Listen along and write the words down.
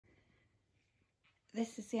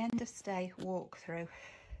This is the end of stay walkthrough.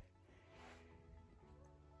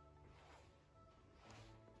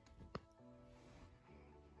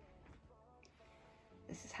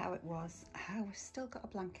 This is how it was. Oh, we've still got a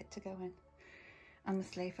blanket to go in.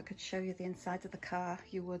 Honestly, if I could show you the inside of the car,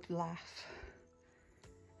 you would laugh.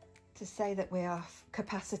 To say that we are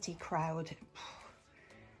capacity crowd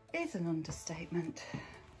is an understatement.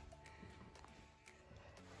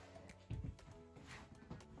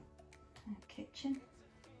 Kitchen.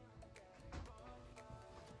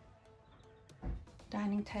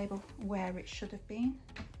 Dining table where it should have been.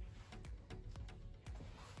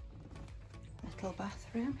 Little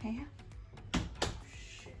bathroom here. Oh,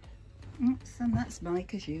 shit. Oops, and that's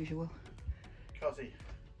Mike as usual. Cosy.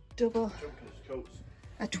 Double. Jumpers, coats.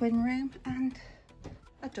 A twin room and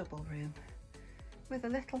a double room with a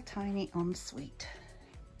little tiny ensuite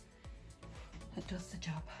that does the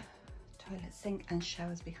job. Toilet, sink and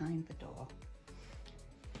showers behind the door.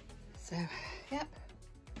 So, yep.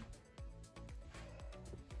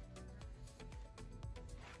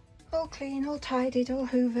 All clean, all tidied, all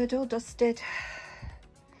hoovered, all dusted.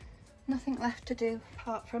 Nothing left to do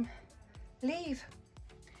apart from leave.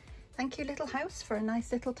 Thank you, little house, for a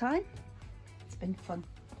nice little time. It's been fun.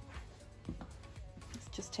 Let's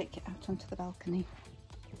just take it out onto the balcony.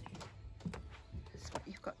 That's what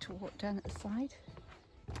you've got to walk down at the side.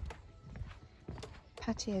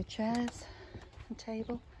 Patio chairs and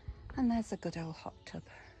table, and there's a good old hot tub.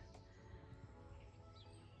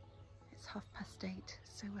 It's 8:30,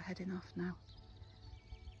 so we're heading off now.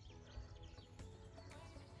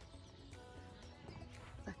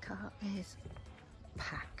 The car is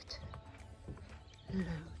packed,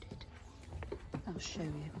 loaded. I'll show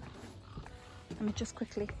you. Let me just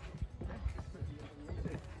quickly.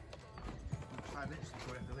 5 minutes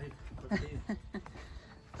before we have to leave.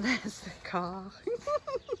 There's the car.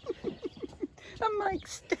 And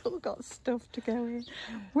Mike's still got stuff to go in.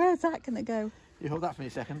 Where's that going to go? You hold that for me a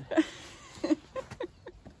second. The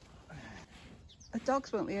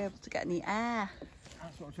dogs won't be able to get any air.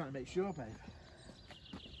 That's what I'm trying to make sure, babe.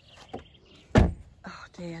 Oh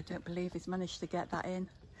dear, I don't believe he's managed to get that in.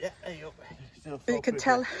 Yeah, there you go. Still You can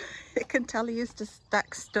tell. You can tell he used to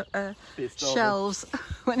stack shelves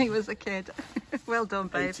when he was a kid. Well done,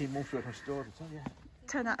 babe. 18 months worth of stores, I tell you.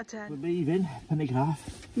 10 out of 10. We're leaving Pennygraph.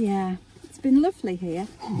 Yeah, it's been lovely here.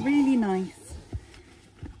 Really nice.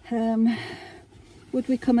 Would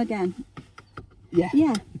we come again? Yeah.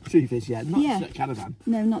 Yeah. Truth is, yeah. Not Yeah. to that caravan.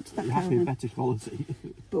 No, not to that It has to be caravan. better quality.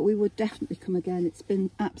 But we would definitely come again. It's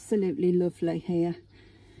been absolutely lovely here.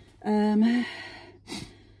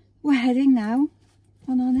 We're heading now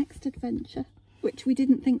on our next adventure, which we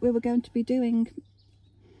didn't think we were going to be doing.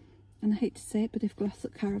 And I hate to say it, but if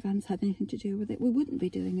Glossop Caravans had anything to do with it, we wouldn't be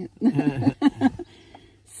doing it.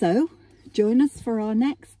 So, join us for our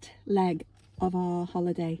next leg of our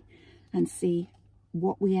holiday and see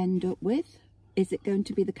what we end up with. Is it going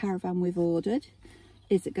to be the caravan we've ordered?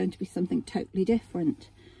 Is it going to be something totally different?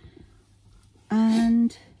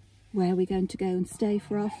 And where are we going to go and stay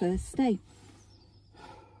for our first stay?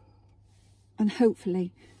 And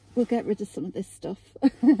hopefully we'll get rid of some of this stuff.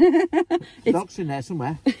 Dogs in there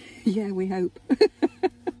somewhere. Yeah, we hope.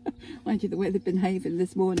 Mind you, the way they've been behaving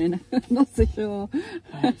this morning, I'm not so sure.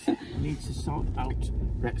 Need to sort out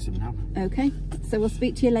Wrexham now. Okay, so we'll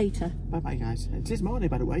speak to you later. Bye bye, guys. It's this morning,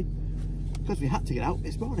 by the way. Because we had to get out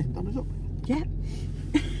this morning. Donna's up. Yeah.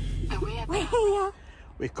 We're here.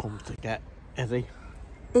 We've come to get Izzy.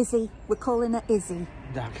 Izzy. We're calling her Izzy.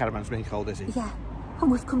 The caravan's being called Izzy. Yeah. And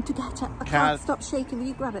we've come to get her. I can't stop shaking. Will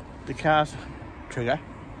you grab it? The car's Trigger.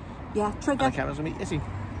 Yeah, Trigger. And the caravan's going to meet Izzy.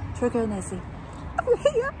 Trigger and Izzy. And we're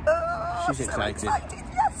here. Oh, She's so excited.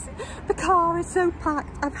 Yes. The car is so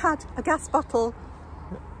packed. I've had a gas bottle.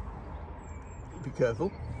 Be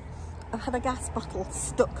careful. I've had a gas bottle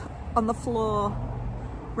stuck on the floor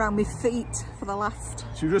around my feet for the last...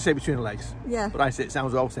 She was just say between the legs. Yeah. But I say it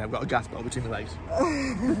sounds awful. I've got a gas bottle between the legs.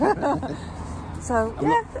 So,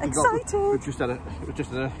 yeah, excited. We've just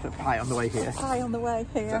had a pie on the way here. Pie on the way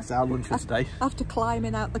here. That's our lunch for today. After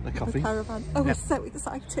climbing out the coffee. caravan. Oh, we're so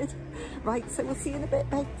excited. Right, so we'll see you in a bit,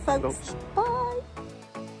 babe, folks. Bye.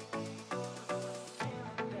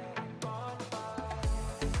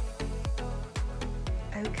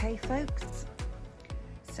 Okay, folks.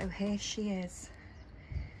 So here she is.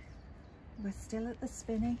 We're still at the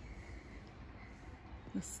Spinney.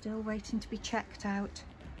 We're still waiting to be checked out.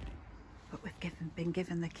 But we've been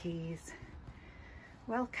given the keys.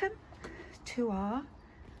 Welcome to our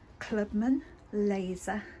Clubman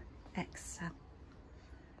Laser XL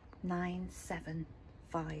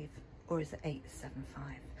 975, or is it 875?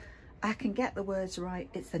 I can get the words right,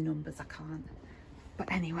 it's the numbers I can't.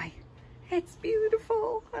 But anyway, it's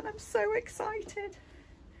beautiful and I'm so excited.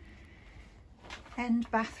 End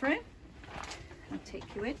bathroom. I'll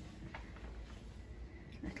take you in.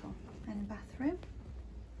 Little end bathroom.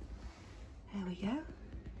 There we go.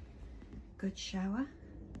 Good shower.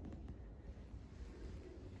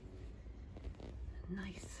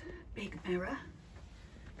 Nice big mirror.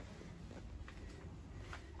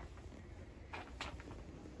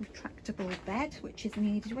 Retractable bed, which is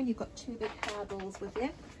needed when you've got two big hurdles with you.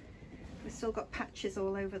 We've still got patches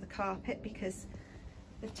all over the carpet because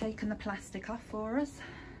they've taken the plastic off for us.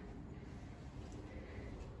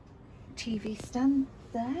 TV stand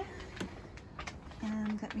there,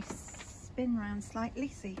 and let me spin round slightly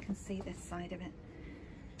so you can see this side of it.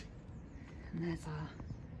 And there's our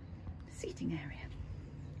seating area.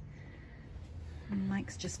 And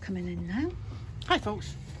Mike's just coming in now. Hi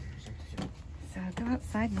folks. So I'll go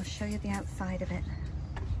outside and I'll show you the outside of it.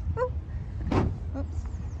 Oh, oops,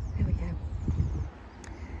 here we go.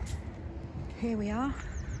 Here we are.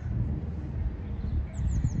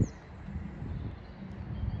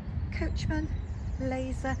 Coachman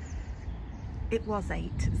Laser. It was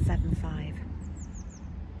 875.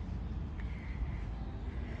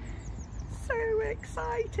 So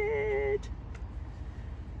excited.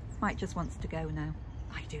 Mike just wants to go now.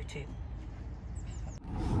 I do too.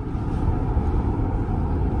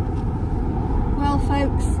 Well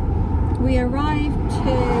folks, we arrived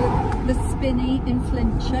to the Spinney in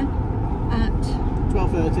Flintshire at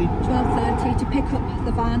 12:30 to pick up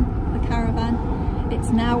the van, the caravan. It's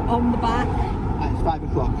now on the back. It's 5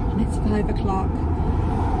 o'clock. And it's 5 o'clock.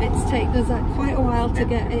 It's taken us quite a while to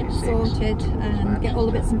get it sorted and get all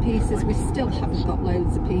the bits and pieces. We still haven't got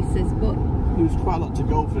loads of pieces, but There's quite a lot to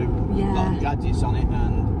go through. Yeah. A lot of gadgets on it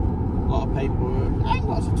and a lot of paperwork. And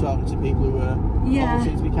lots of talking to people who all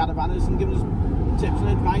seem to be caravanners and giving us tips and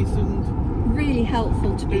advice and really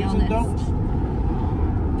helpful, to be do's and honest. don'ts.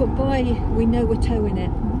 But boy, we know we're towing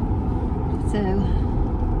it. So,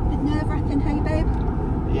 a bit nerve-wracking, hey babe?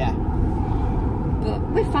 Yeah. But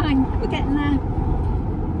we're fine, we're getting there.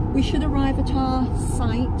 We should arrive at our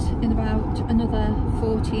site in about another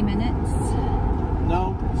 40 minutes.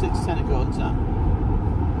 No, 6 to 10 according to that.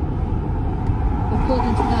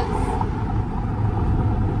 According to that,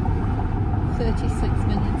 36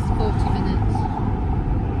 minutes, 40 minutes,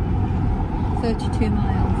 32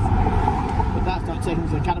 miles. But that's not taken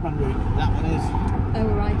to the caravan route, that one is. Oh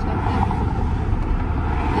right, okay.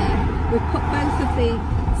 We've put both of the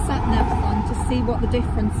sat-navs on to see what the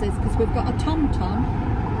difference is, because we've got a TomTom,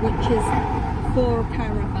 which is for a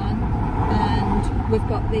caravan, and we've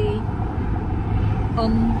got the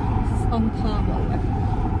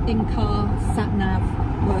in-car sat-nav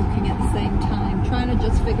working at the same time, trying to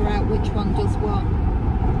just figure out which one does what.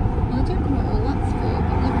 I don't know what all that's for,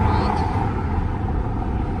 but never mind.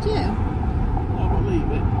 Do you? I believe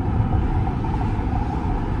it.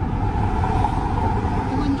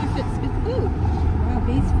 I wonder if it's with... Ooh, wow,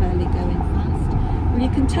 he's fairly going fast. Well, you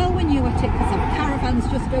can tell when you're at it because the caravan's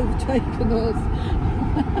just overtaken us.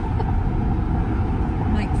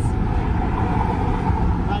 Mike's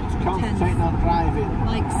concentrating on driving.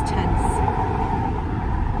 Mike's tense.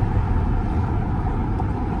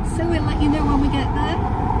 So we'll let you know when we get there.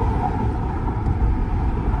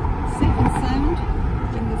 Safe and sound,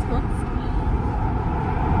 fingers crossed.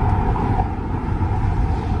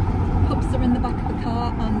 Pups are in the back of the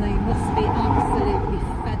car and they must be absolutely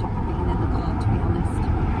fed up being in the car, to be honest.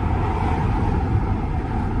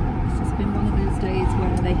 This has been one of those days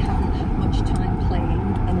where they haven't had much time playing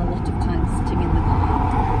and a lot of time sitting in the car.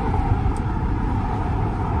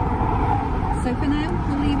 So for now,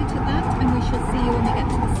 we'll leave it at that and we shall see you when we get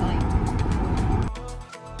to the site.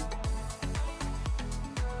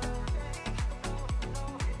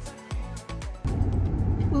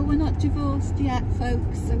 Well, we're not divorced yet,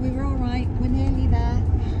 folks, so we're all right. We're nearly there.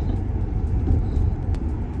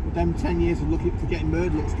 Them 10 years of looking for getting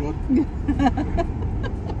married looks good.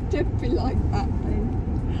 Don't be like that, babe.